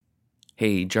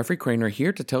Hey, Jeffrey Craner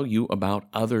here to tell you about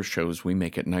other shows we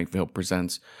make at Night Vale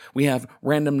Presents. We have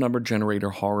Random Number Generator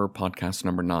Horror Podcast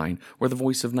number 9, where the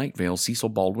voice of Night Vale, Cecil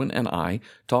Baldwin, and I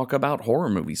talk about horror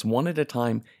movies one at a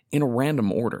time in a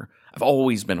random order. I've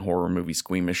always been horror movie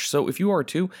squeamish, so if you are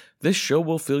too, this show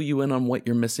will fill you in on what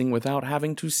you're missing without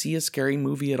having to see a scary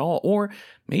movie at all. Or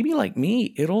maybe like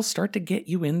me, it'll start to get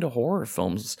you into horror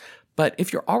films. But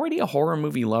if you're already a horror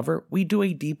movie lover, we do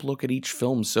a deep look at each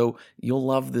film, so you'll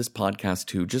love this podcast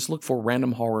too. Just look for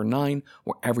Random Horror 9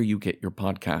 wherever you get your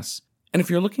podcasts. And if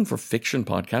you're looking for fiction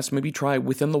podcasts, maybe try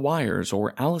Within the Wires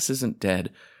or Alice Isn't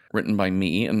Dead. Written by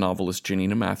me and novelist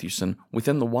Janina Mathewson,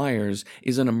 Within the Wires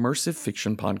is an immersive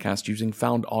fiction podcast using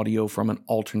found audio from an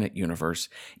alternate universe.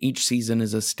 Each season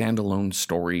is a standalone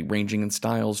story ranging in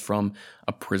styles from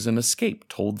a prison escape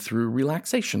told through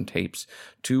relaxation tapes,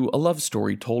 to a love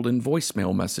story told in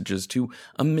voicemail messages, to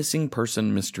a missing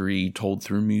person mystery told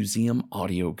through museum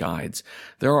audio guides.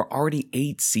 There are already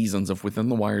 8 seasons of Within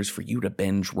the Wires for you to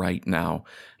binge right now.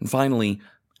 And finally,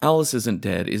 Alice Isn't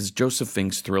Dead is Joseph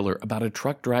Fink's thriller about a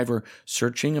truck driver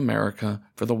searching America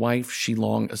for the wife she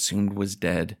long assumed was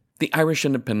dead. The Irish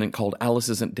Independent called Alice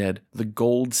Isn't Dead the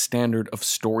gold standard of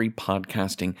story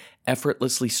podcasting,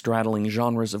 effortlessly straddling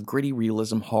genres of gritty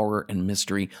realism, horror, and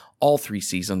mystery. All 3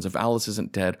 seasons of Alice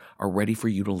Isn't Dead are ready for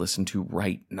you to listen to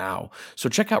right now. So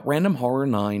check out Random Horror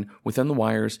 9, Within the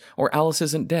Wires, or Alice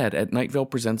Isn't Dead at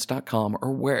nightvalepresents.com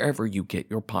or wherever you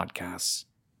get your podcasts.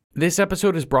 This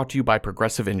episode is brought to you by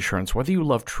Progressive Insurance. Whether you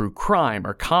love true crime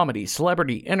or comedy,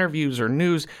 celebrity interviews or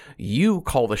news, you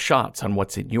call the shots on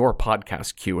what's in your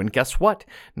podcast queue. And guess what?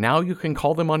 Now you can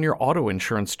call them on your auto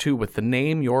insurance too with the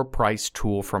Name Your Price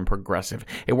tool from Progressive.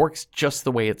 It works just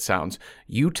the way it sounds.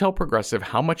 You tell Progressive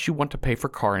how much you want to pay for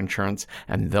car insurance,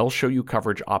 and they'll show you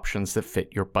coverage options that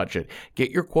fit your budget.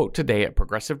 Get your quote today at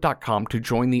Progressive.com to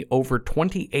join the over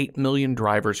 28 million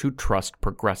drivers who trust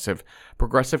Progressive.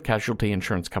 Progressive Casualty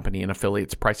Insurance Company and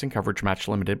affiliates. Price and coverage match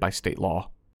limited by state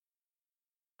law.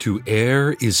 To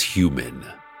err is human,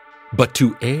 but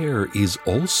to err is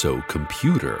also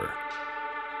computer.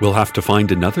 We'll have to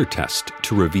find another test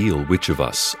to reveal which of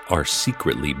us are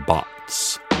secretly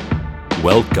bots.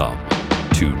 Welcome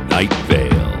to Night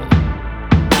Vale.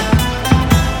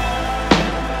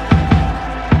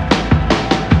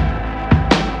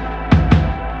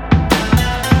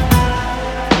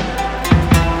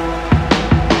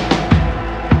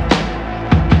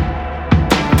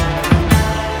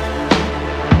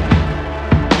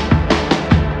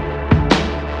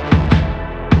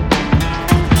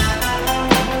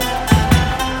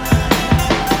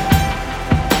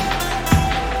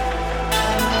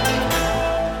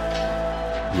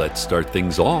 Let's start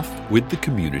things off with the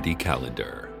community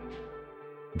calendar.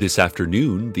 This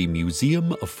afternoon, the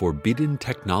Museum of Forbidden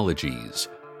Technologies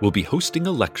will be hosting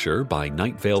a lecture by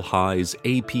Night Vale High's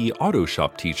AP Auto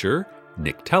Shop teacher,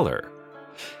 Nick Teller.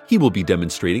 He will be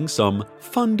demonstrating some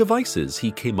fun devices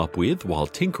he came up with while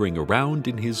tinkering around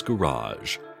in his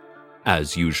garage.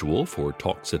 As usual for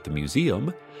talks at the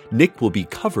museum, Nick will be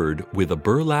covered with a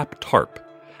burlap tarp,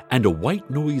 and a white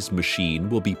noise machine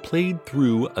will be played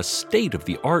through a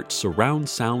state-of-the-art surround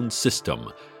sound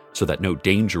system so that no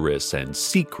dangerous and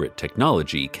secret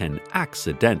technology can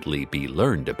accidentally be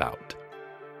learned about.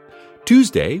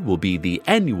 Tuesday will be the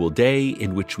annual day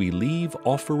in which we leave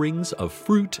offerings of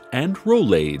fruit and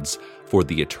Rolaids for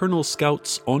the Eternal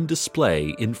Scouts on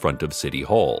display in front of City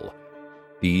Hall.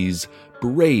 These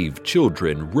brave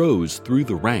children rose through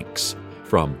the ranks,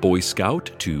 from Boy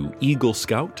Scout to Eagle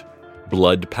Scout,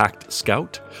 Blood Pact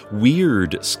Scout,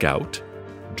 Weird Scout,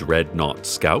 Dreadnought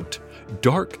Scout,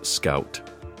 Dark Scout,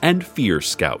 and Fear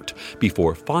Scout,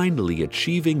 before finally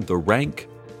achieving the rank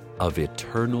of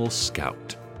Eternal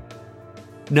Scout.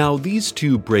 Now these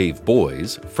 2 brave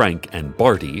boys, Frank and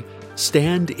Barty,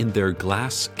 stand in their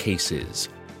glass cases,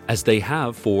 as they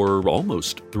have for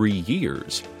almost 3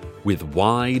 years, with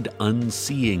wide,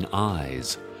 unseeing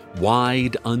eyes,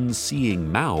 wide,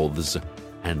 unseeing mouths,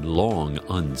 and long,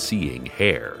 unseeing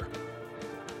hair.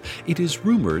 It is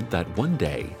rumored that one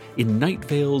day, in Night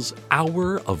Vale's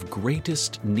hour of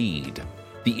greatest need,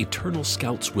 the Eternal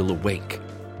Scouts will awake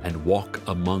and walk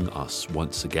among us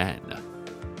once again.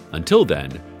 Until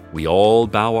then, we all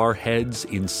bow our heads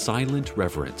in silent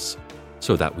reverence,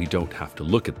 so that we don't have to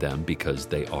look at them because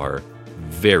they are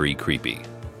very creepy.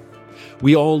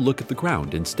 We all look at the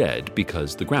ground instead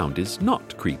because the ground is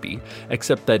not creepy,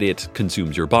 except that it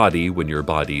consumes your body when your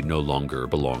body no longer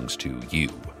belongs to you.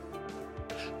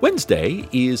 Wednesday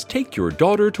is Take Your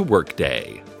Daughter to Work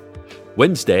Day.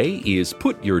 Wednesday is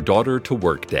Put Your Daughter to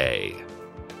Work Day.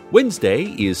 Wednesday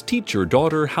is teach your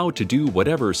daughter how to do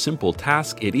whatever simple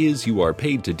task it is you are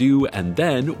paid to do, and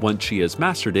then, once she has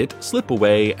mastered it, slip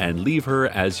away and leave her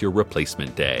as your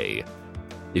replacement day.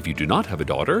 If you do not have a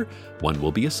daughter, one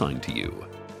will be assigned to you.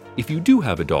 If you do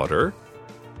have a daughter,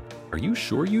 are you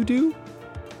sure you do?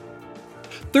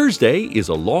 Thursday is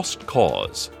a lost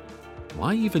cause.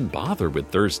 Why even bother with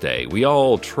Thursday? We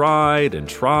all tried,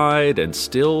 and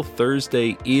still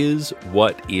Thursday is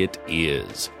what it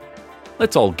is.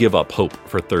 Let's all give up hope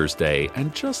for Thursday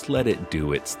and just let it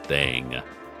do its thing.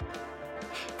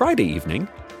 Friday evening,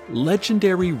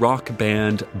 legendary rock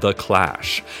band The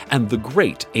Clash and the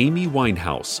great Amy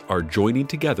Winehouse are joining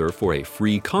together for a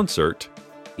free concert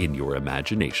in your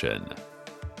imagination.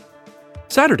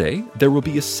 Saturday, there will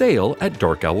be a sale at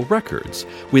Dark Owl Records,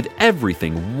 with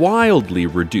everything wildly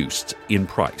reduced in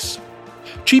price.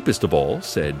 Cheapest of all,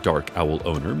 said Dark Owl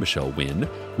owner Michelle Wynn,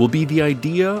 will be the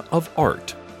idea of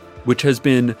art, which has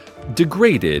been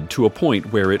degraded to a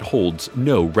point where it holds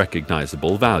no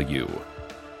recognizable value.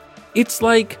 It's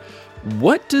like,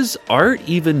 what does art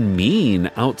even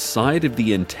mean outside of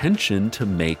the intention to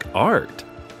make art?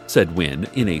 Said Wynn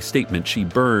in a statement she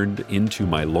burned into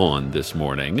my lawn this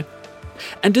morning.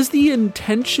 And does the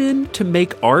intention to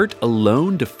make art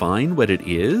alone define what it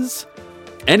is?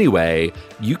 Anyway,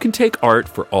 you can take art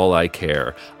for all I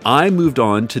care. I moved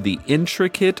on to the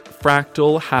intricate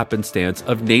fractal happenstance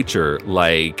of nature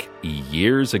like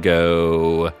years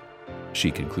ago, she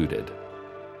concluded.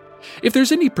 If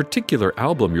there's any particular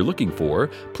album you're looking for,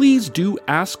 please do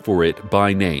ask for it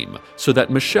by name so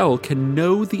that Michelle can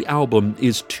know the album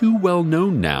is too well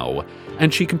known now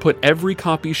and she can put every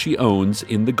copy she owns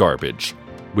in the garbage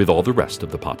with all the rest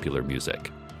of the popular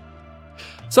music.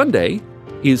 Sunday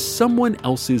is someone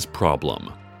else's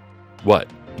problem. What,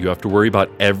 you have to worry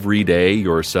about every day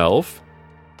yourself?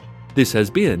 This has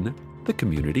been the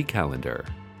Community Calendar.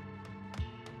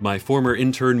 My former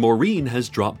intern Maureen has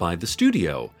dropped by the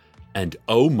studio, and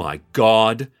oh my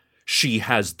God, she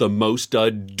has the most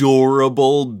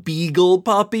adorable beagle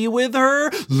puppy with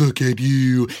her. Look at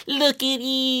you. Look at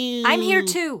you. I'm here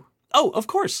too. Oh, of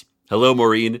course. Hello,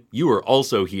 Maureen. You are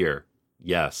also here.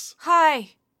 Yes.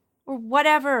 Hi. Or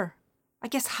whatever. I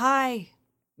guess hi.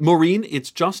 Maureen, it's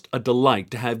just a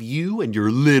delight to have you and your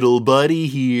little buddy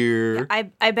here. Yeah,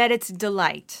 I bet it's a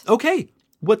delight. Okay.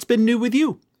 What's been new with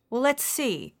you? Well, let's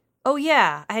see. Oh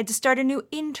yeah, I had to start a new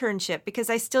internship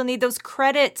because I still need those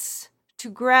credits to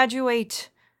graduate.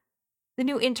 The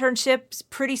new internship's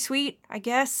pretty sweet, I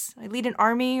guess. I lead an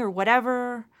army or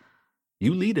whatever.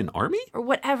 You lead an army? Or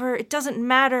whatever. It doesn't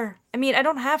matter. I mean, I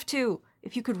don't have to.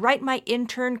 If you could write my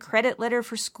intern credit letter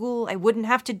for school, I wouldn't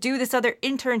have to do this other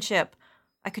internship.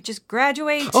 I could just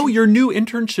graduate. Oh, your new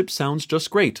internship sounds just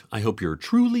great. I hope you're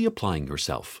truly applying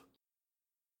yourself.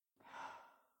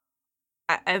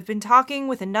 I've been talking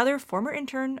with another former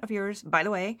intern of yours, by the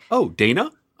way. Oh,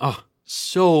 Dana? Oh,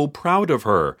 so proud of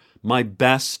her. My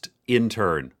best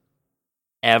intern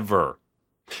ever.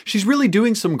 She's really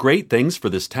doing some great things for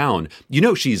this town. You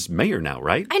know she's mayor now,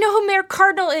 right? I know who Mayor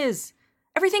Cardinal is.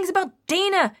 Everything's about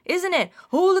Dana, isn't it?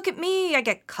 Oh, look at me. I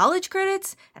get college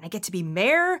credits, and I get to be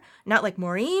mayor, not like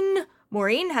Maureen.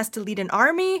 Maureen has to lead an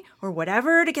army or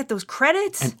whatever to get those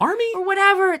credits. An army? Or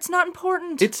whatever. It's not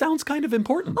important. It sounds kind of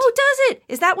important. Oh, does it?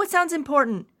 Is that what sounds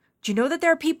important? Do you know that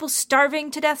there are people starving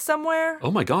to death somewhere?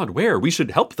 Oh my God, where? We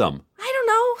should help them. I don't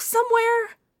know.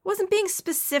 Somewhere. Wasn't being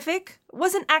specific.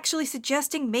 Wasn't actually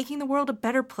suggesting making the world a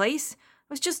better place.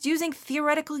 I was just using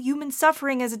theoretical human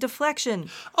suffering as a deflection.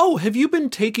 Oh, have you been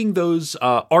taking those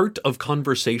art of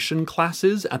conversation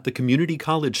classes at the community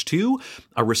college too?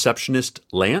 A receptionist,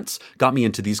 Lance, got me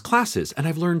into these classes, and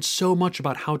I've learned so much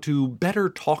about how to better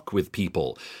talk with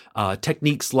people.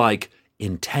 Techniques like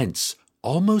intense,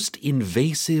 almost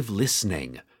invasive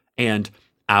listening, and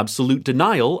absolute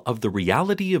denial of the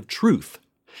reality of truth,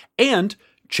 and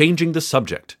changing the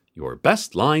subject. Your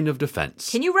best line of defense.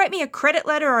 Can you write me a credit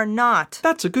letter or not?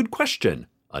 That's a good question.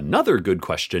 Another good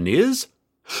question is,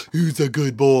 who's a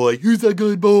good boy? Who's a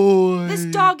good boy? This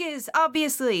dog is,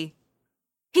 obviously.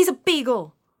 He's a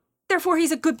beagle. Therefore,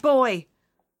 he's a good boy.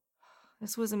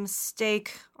 This was a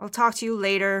mistake. I'll talk to you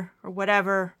later, or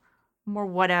whatever. More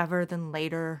whatever than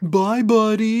later. Bye,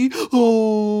 buddy.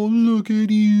 Oh, look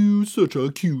at you. Such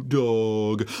a cute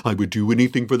dog. I would do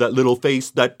anything for that little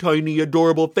face, that tiny,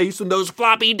 adorable face and those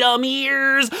floppy, dumb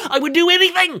ears. I would do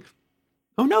anything.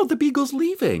 Oh no, the beagle's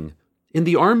leaving. In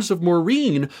the arms of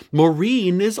Maureen,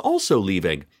 Maureen is also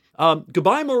leaving.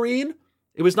 Goodbye, Maureen.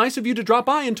 It was nice of you to drop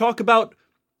by and talk about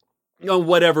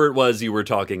whatever it was you were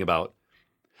talking about.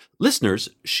 Listeners,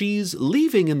 she's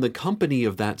leaving in the company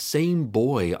of that same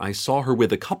boy I saw her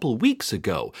with a couple weeks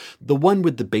ago, the one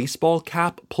with the baseball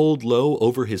cap pulled low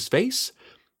over his face.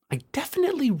 I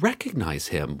definitely recognize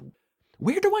him.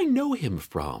 Where do I know him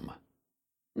from?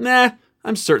 Nah,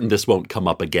 I'm certain this won't come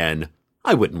up again.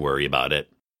 I wouldn't worry about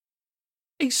it.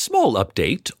 A small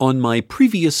update on my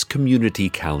previous community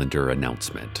calendar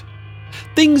announcement.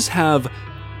 Things have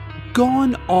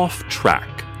gone off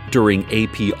track during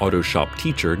AP Autoshop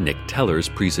teacher Nick Teller's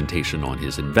presentation on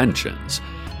his inventions.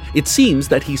 It seems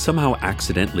that he somehow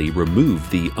accidentally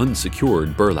removed the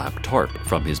unsecured burlap tarp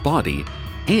from his body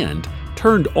and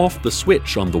turned off the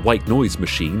switch on the white noise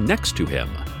machine next to him,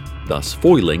 thus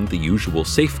foiling the usual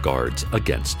safeguards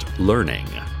against learning.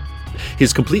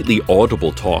 His completely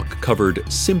audible talk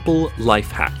covered simple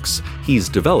life hacks he's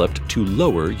developed to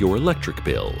lower your electric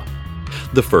bill.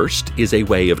 The first is a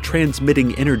way of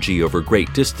transmitting energy over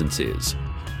great distances.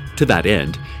 To that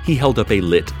end, he held up a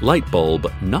lit light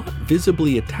bulb not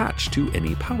visibly attached to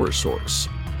any power source.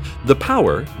 The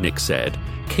power, Nick said,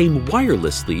 came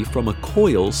wirelessly from a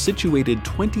coil situated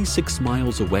 26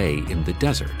 miles away in the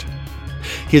desert.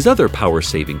 His other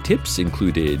power-saving tips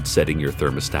included setting your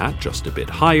thermostat just a bit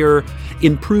higher,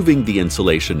 improving the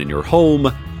insulation in your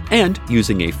home, and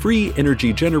using a free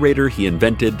energy generator he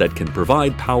invented that can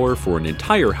provide power for an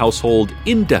entire household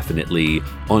indefinitely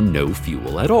on no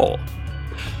fuel at all.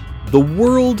 The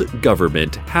world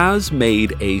government has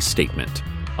made a statement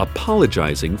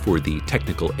apologizing for the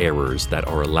technical errors that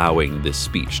are allowing this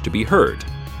speech to be heard,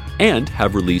 and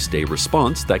have released a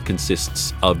response that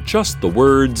consists of just the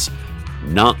words,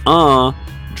 "Nuh-uh,"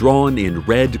 drawn in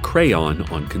red crayon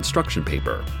on construction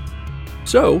paper.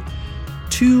 So,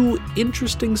 two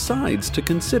interesting sides to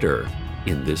consider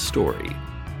in this story.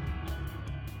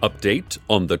 Update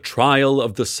on the trial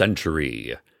of the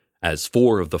century. As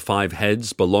 4 of the 5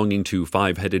 heads belonging to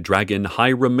five-headed dragon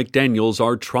Hiram McDaniels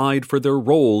are tried for their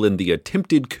role in the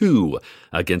attempted coup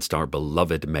against our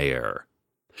beloved mayor.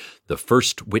 The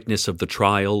first witness of the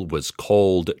trial was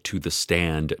called to the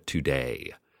stand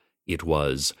today. It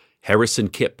was Harrison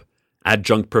Kipp,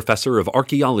 adjunct professor of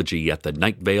archaeology at the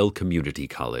Night Vale Community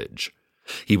College.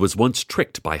 He was once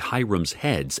tricked by Hiram's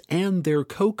heads and their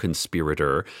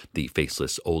co-conspirator, the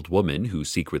faceless old woman who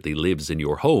secretly lives in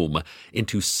your home,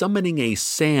 into summoning a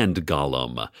sand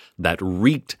golem that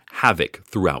wreaked havoc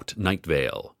throughout Night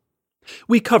Vale.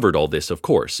 We covered all this, of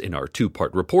course, in our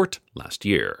 2-part report last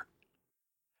year.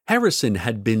 Harrison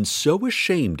had been so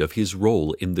ashamed of his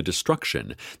role in the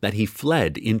destruction that he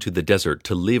fled into the desert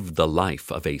to live the life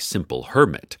of a simple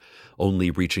hermit,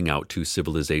 only reaching out to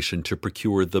civilization to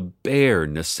procure the bare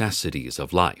necessities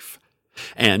of life,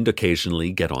 and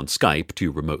occasionally get on Skype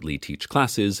to remotely teach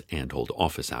classes and hold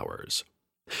office hours.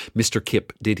 Mr.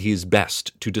 Kipp did his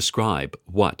best to describe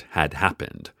what had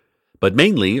happened, but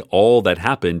mainly all that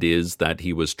happened is that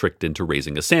he was tricked into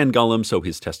raising a sand golem, so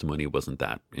his testimony wasn't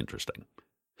that interesting.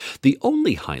 The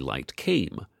only highlight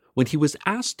came when he was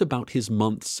asked about his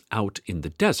months out in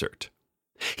the desert.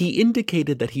 He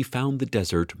indicated that he found the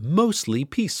desert mostly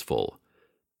peaceful,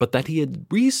 but that he had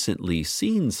recently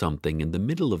seen something in the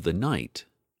middle of the night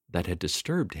that had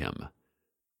disturbed him.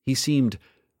 He seemed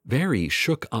very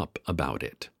shook up about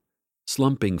it,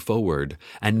 slumping forward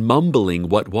and mumbling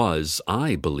what was,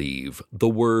 I believe, the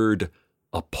word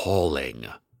appalling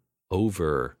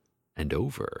over and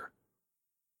over.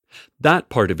 That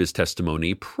part of his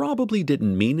testimony probably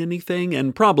didn't mean anything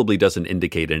and probably doesn't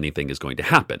indicate anything is going to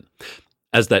happen.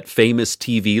 As that famous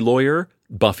TV lawyer,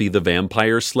 Buffy the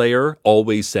Vampire Slayer,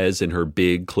 always says in her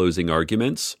big closing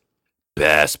arguments,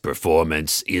 "Past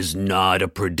performance is not a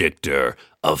predictor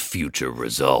of future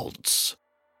results."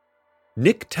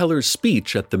 Nick Teller's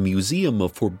speech at the Museum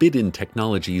of Forbidden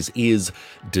Technologies is,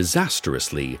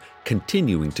 disastrously,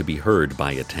 continuing to be heard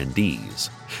by attendees.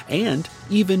 And,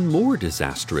 even more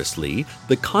disastrously,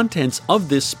 the contents of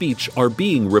this speech are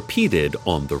being repeated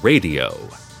on the radio.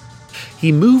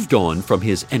 He moved on from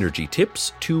his energy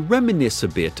tips to reminisce a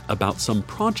bit about some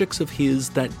projects of his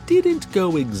that didn't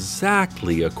go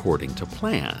exactly according to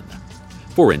plan.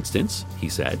 For instance, he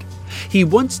said, he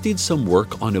once did some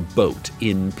work on a boat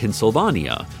in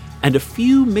Pennsylvania, and a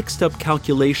few mixed-up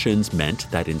calculations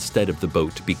meant that instead of the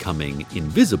boat becoming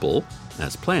invisible,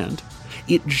 as planned,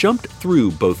 it jumped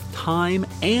through both time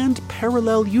and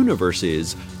parallel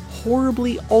universes,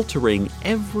 horribly altering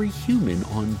every human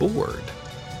on board.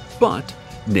 But,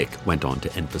 Nick went on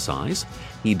to emphasize,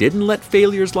 he didn't let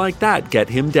failures like that get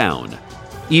him down,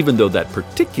 even though that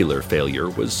particular failure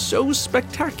was so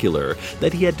spectacular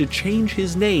that he had to change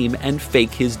his name and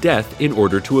fake his death in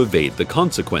order to evade the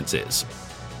consequences.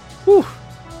 Whew,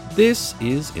 this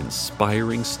is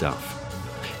inspiring stuff.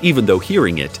 even though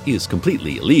hearing it is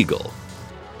completely illegal.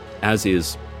 As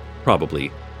is,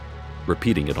 probably,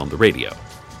 repeating it on the radio.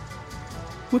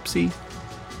 Whoopsie.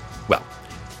 Well,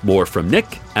 more from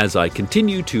Nick as I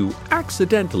continue to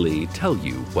accidentally tell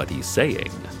you what he's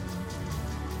saying.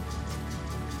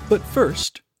 But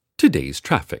first, today's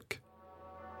traffic.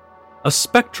 A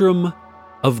spectrum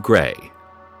of gray.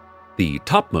 The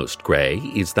topmost gray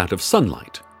is that of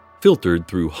sunlight, filtered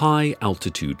through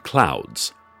high-altitude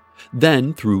clouds,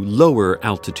 then through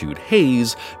lower-altitude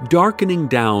haze, darkening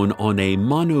down on a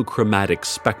monochromatic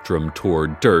spectrum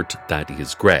toward dirt that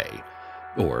is gray,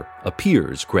 or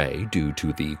appears gray due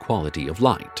to the quality of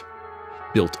light.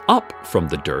 Built up from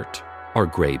the dirt are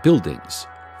gray buildings,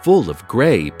 full of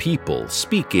gray people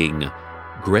speaking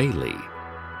grayly.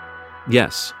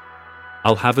 Yes,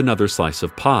 I'll have another slice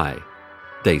of pie,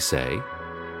 they say.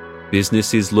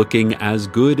 Business is looking as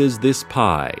good as this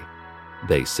pie,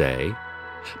 they say.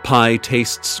 Pie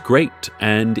tastes great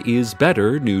and is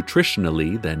better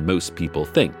nutritionally than most people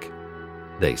think,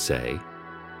 they say.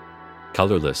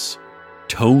 Colorless,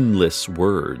 toneless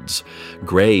words,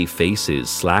 gray faces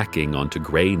slacking onto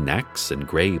gray necks and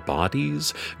gray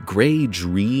bodies, gray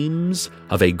dreams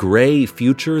of a gray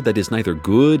future that is neither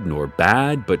good nor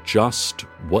bad, but just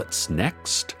what's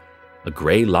next? A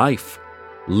gray life,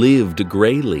 lived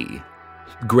grayly.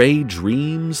 Gray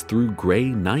dreams through gray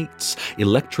nights,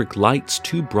 electric lights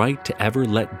too bright to ever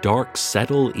let dark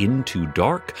settle into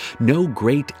dark, no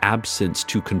great absence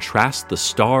to contrast the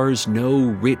stars, no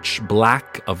rich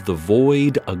black of the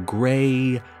void, a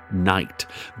gray night,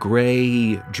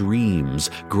 gray dreams,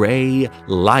 gray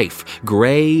life,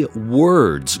 gray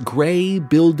words, gray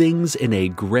buildings in a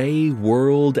gray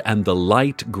world, and the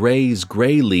light grays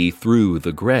grayly through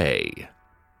the gray.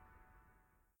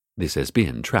 This has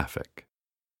been Traffic.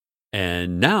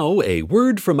 And now a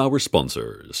word from our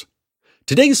sponsors.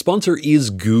 Today's sponsor is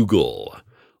Google.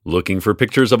 Looking for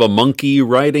pictures of a monkey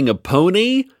riding a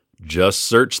pony? Just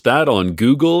search that on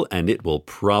Google and it will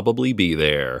probably be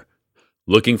there.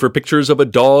 Looking for pictures of a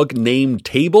dog named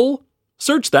Table?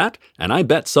 Search that, and I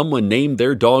bet someone named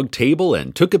their dog Table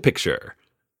and took a picture.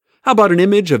 How about an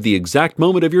image of the exact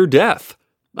moment of your death?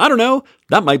 I don't know,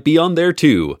 that might be on there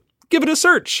too. Give it a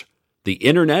search. The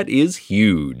internet is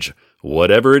huge.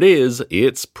 Whatever it is,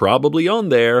 it's probably on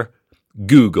there.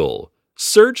 Google.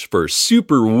 Search for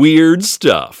super weird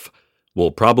stuff. We'll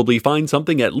probably find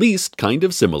something at least kind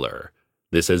of similar.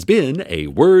 This has been a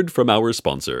word from our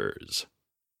sponsors.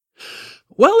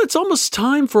 Well, it's almost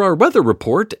time for our weather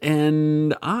report,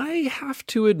 and I have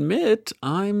to admit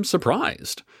I'm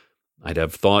surprised. I'd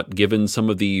have thought, given some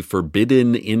of the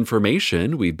forbidden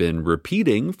information we've been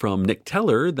repeating from Nick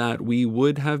Teller, that we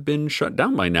would have been shut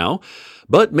down by now.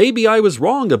 But maybe I was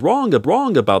wrong about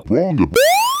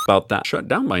that. Shut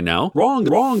down by now. Wrong.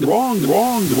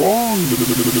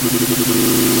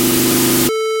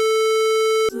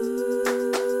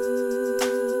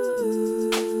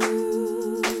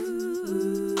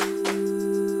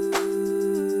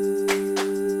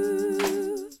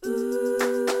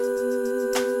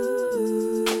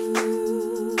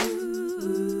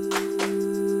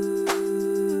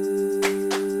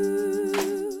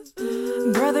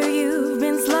 Brother, you've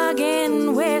been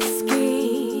slugging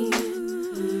whiskey,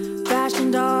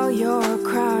 fashioned all your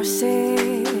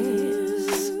crosses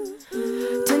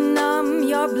to numb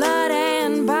your blood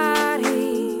and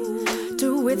body,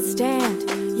 to withstand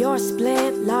your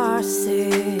split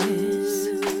losses.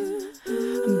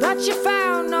 But you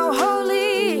found no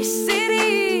holy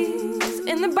cities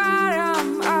in the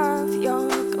bottom of your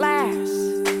glass.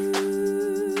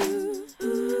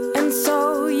 And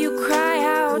so you cry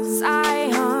out,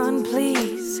 Zion,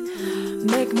 please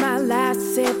make my last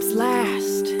sips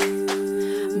last.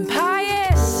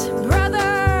 Pious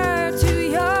brother, to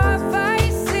your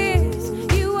vices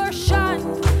you were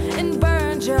shunned and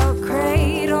burned your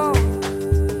cradle.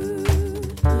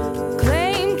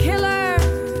 Claim killer,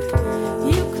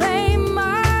 you claim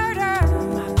martyr.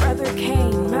 My brother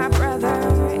Cain, my brother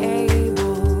Abel.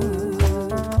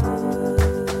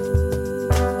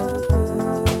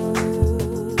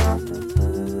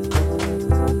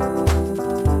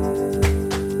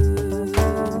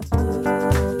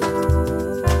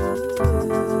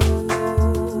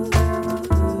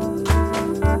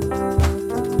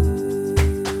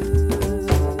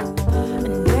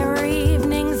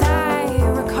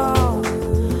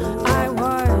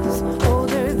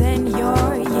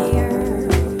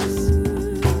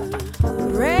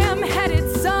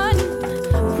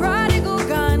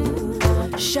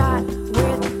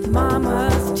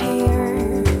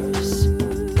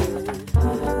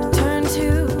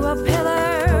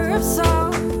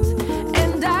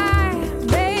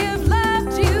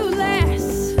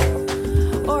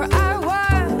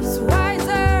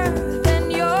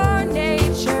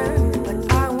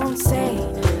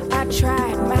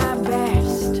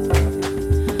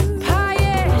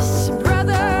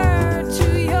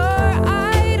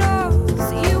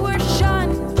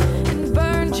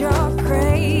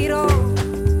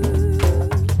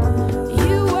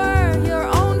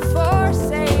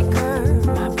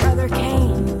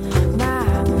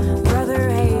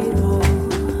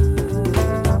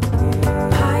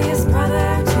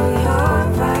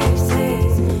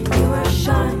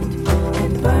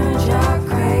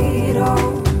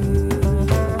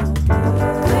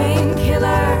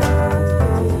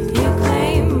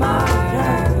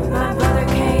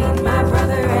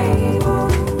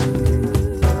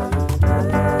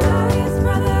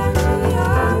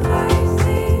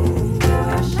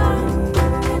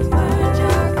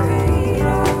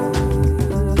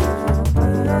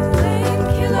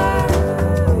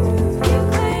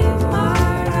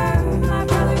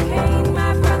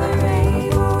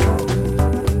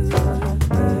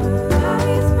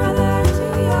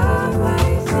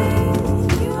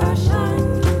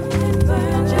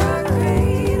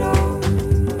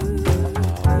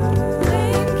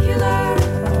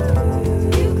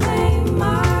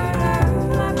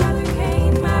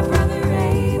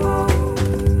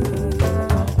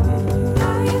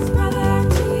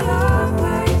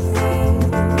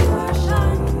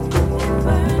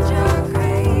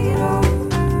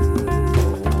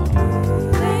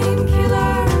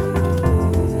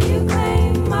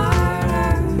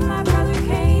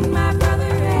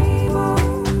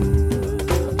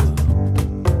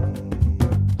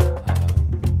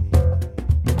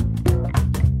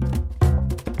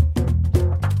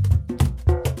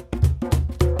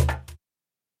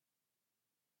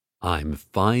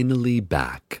 finally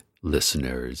back,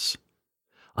 listeners.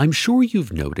 I'm sure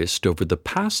you've noticed over the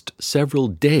past several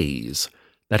days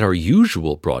that our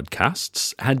usual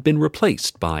broadcasts had been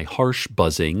replaced by harsh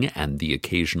buzzing and the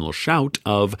occasional shout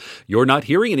of, "You're not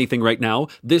hearing anything right now.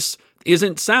 This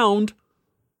isn't sound."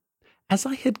 As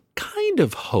I had kind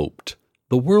of hoped,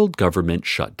 the world government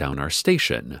shut down our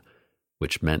station,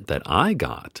 which meant that I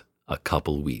got a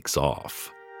couple weeks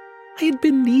off. I had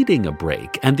been needing a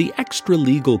break, and the extra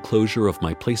legal closure of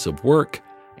my place of work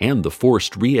and the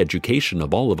forced re-education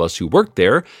of all of us who worked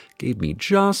there gave me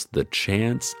just the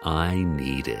chance I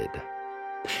needed.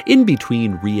 In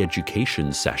between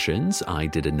re-education sessions, I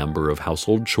did a number of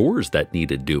household chores that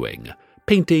needed doing: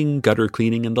 painting, gutter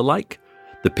cleaning, and the like,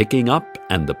 the picking up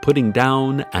and the putting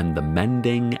down and the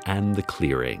mending and the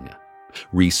clearing,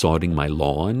 resodding my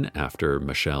lawn after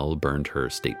Michelle burned her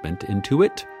statement into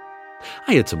it.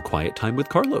 I had some quiet time with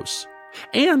Carlos,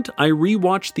 and I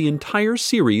rewatched the entire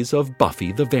series of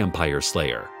Buffy the Vampire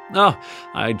Slayer.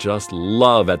 I just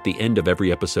love at the end of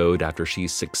every episode after she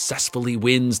successfully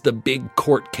wins the big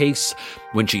court case,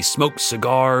 when she smokes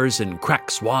cigars and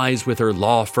cracks wise with her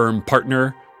law firm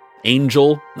partner,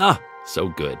 Angel. So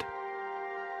good.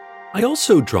 I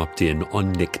also dropped in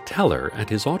on Nick Teller at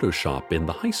his auto shop in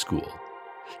the high school.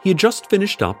 He had just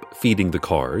finished up feeding the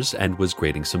cars and was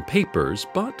grading some papers,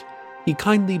 but he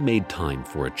kindly made time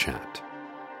for a chat.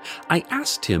 I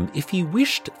asked him if he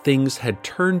wished things had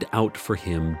turned out for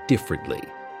him differently,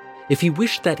 if he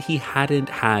wished that he hadn't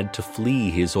had to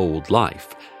flee his old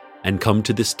life and come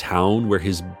to this town where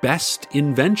his best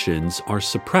inventions are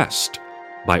suppressed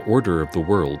by order of the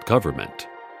world government.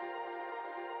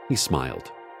 He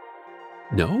smiled.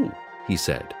 "No," he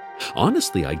said.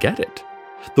 "Honestly, I get it.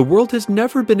 The world has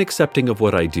never been accepting of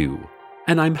what I do,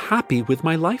 and I'm happy with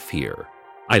my life here.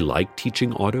 I like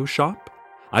teaching auto shop.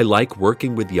 I like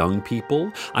working with young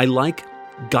people. I like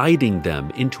guiding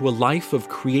them into a life of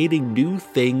creating new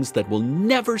things that will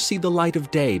never see the light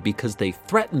of day because they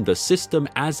threaten the system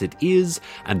as it is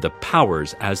and the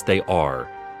powers as they are.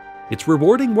 It's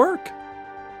rewarding work."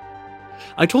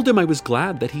 I told him I was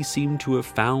glad that he seemed to have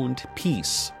found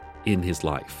peace in his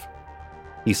life.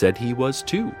 He said he was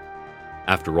too.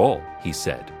 After all, he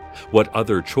said, what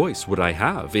other choice would I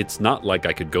have? It's not like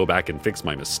I could go back and fix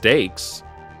my mistakes.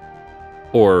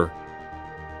 Or,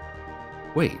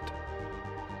 wait.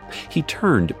 He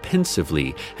turned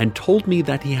pensively and told me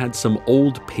that he had some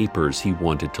old papers he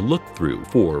wanted to look through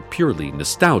for purely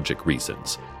nostalgic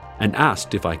reasons, and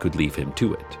asked if I could leave him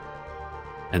to it.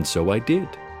 And so I did.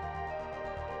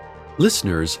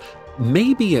 Listeners,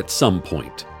 maybe at some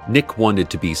point, Nick wanted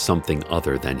to be something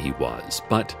other than he was,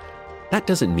 but that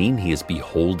doesn't mean he is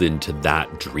beholden to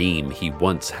that dream he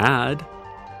once had.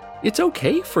 It's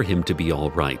okay for him to be all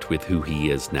right with who he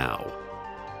is now.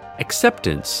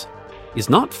 Acceptance is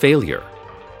not failure.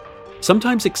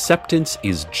 Sometimes acceptance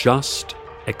is just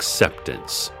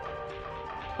acceptance.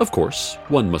 Of course,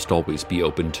 one must always be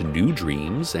open to new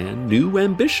dreams and new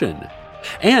ambition.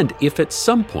 And if at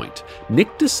some point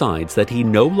Nick decides that he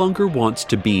no longer wants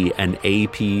to be an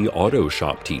AP auto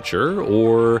shop teacher,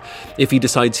 or if he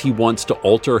decides he wants to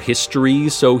alter history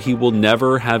so he will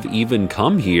never have even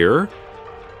come here,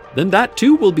 then that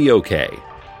too will be okay.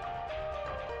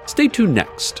 Stay tuned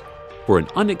next for an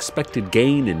unexpected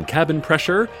gain in cabin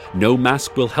pressure. No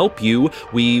mask will help you.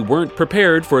 We weren't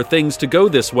prepared for things to go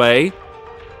this way.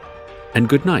 And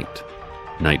good night,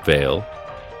 Night Vale.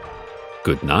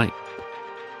 Good night.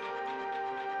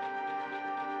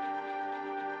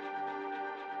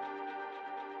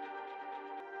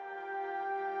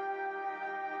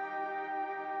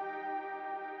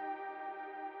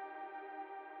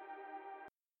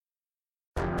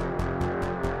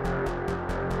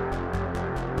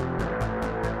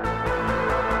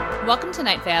 Welcome to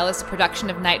Night Vale is a production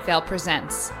of Night Vale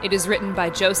Presents. It is written by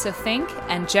Joseph Fink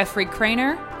and Jeffrey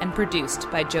Craner and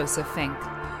produced by Joseph Fink.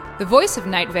 The voice of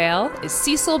Night Vale is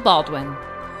Cecil Baldwin.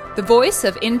 The voice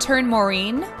of intern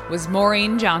Maureen was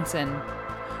Maureen Johnson.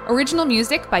 Original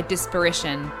music by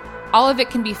Disparition. All of it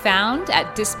can be found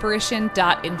at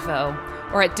disparition.info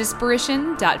or at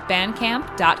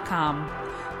disparition.bandcamp.com.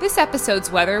 This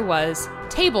episode's weather was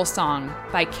Table Song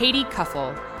by Katie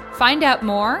Kuffel. Find out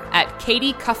more at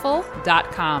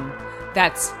katiekuffel.com.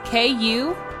 That's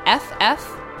Kuffel.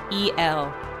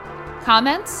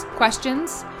 Comments,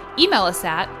 questions? Email us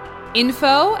at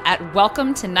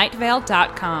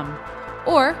info@welcometonightvale.com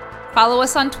or follow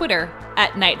us on Twitter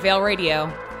at Night Vale Radio.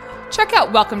 Check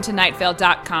out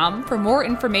welcometonightvale.com for more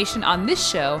information on this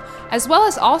show, as well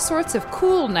as all sorts of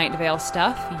cool Night Vale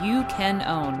stuff you can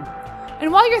own.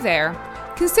 And while you're there,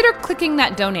 consider clicking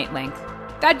that donate link.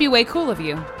 That'd be way cool of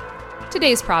you.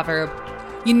 Today's proverb: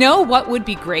 You know what would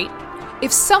be great?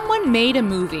 If someone made a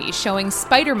movie showing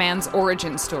Spider-Man's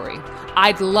origin story.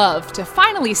 I'd love to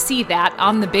finally see that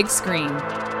on the big screen.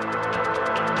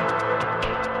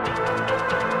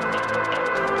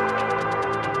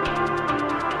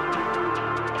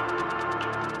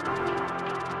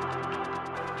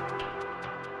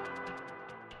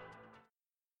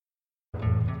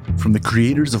 From the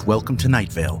creators of Welcome to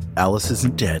Night Vale, Alice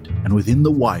Isn't Dead, and Within the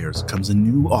Wires comes a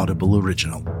new Audible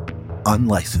original,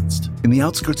 Unlicensed. In the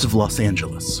outskirts of Los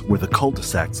Angeles, where the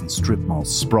cul-de-sacs and strip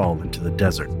malls sprawl into the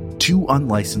desert, two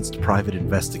unlicensed private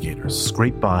investigators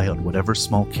scrape by on whatever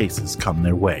small cases come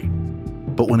their way.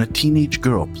 But when a teenage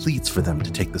girl pleads for them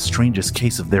to take the strangest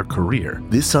case of their career,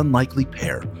 this unlikely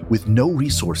pair, with no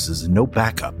resources and no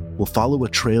backup, will follow a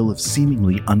trail of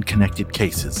seemingly unconnected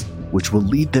cases, which will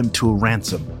lead them to a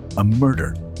ransom, a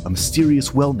murder, a mysterious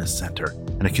wellness center,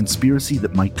 and a conspiracy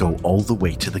that might go all the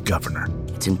way to the governor.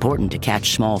 It's important to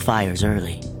catch small fires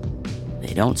early.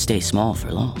 They don't stay small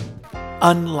for long.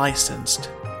 Unlicensed.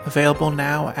 Available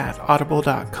now at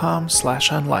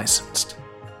audible.com/unlicensed.